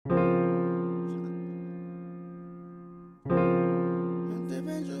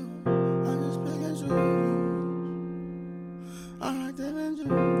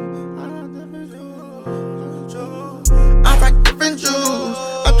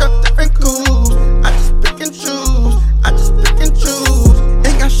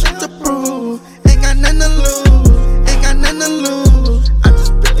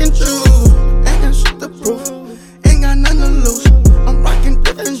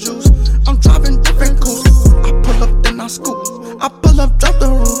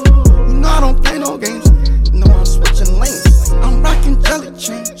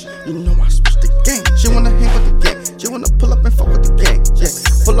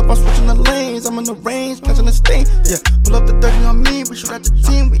up, I'm switching the lanes. I'm in the range, catching the stain. Yeah, pull up the 30 on me, we shoot at the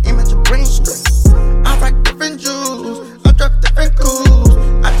team, we aim at your brain. I rock different jewels.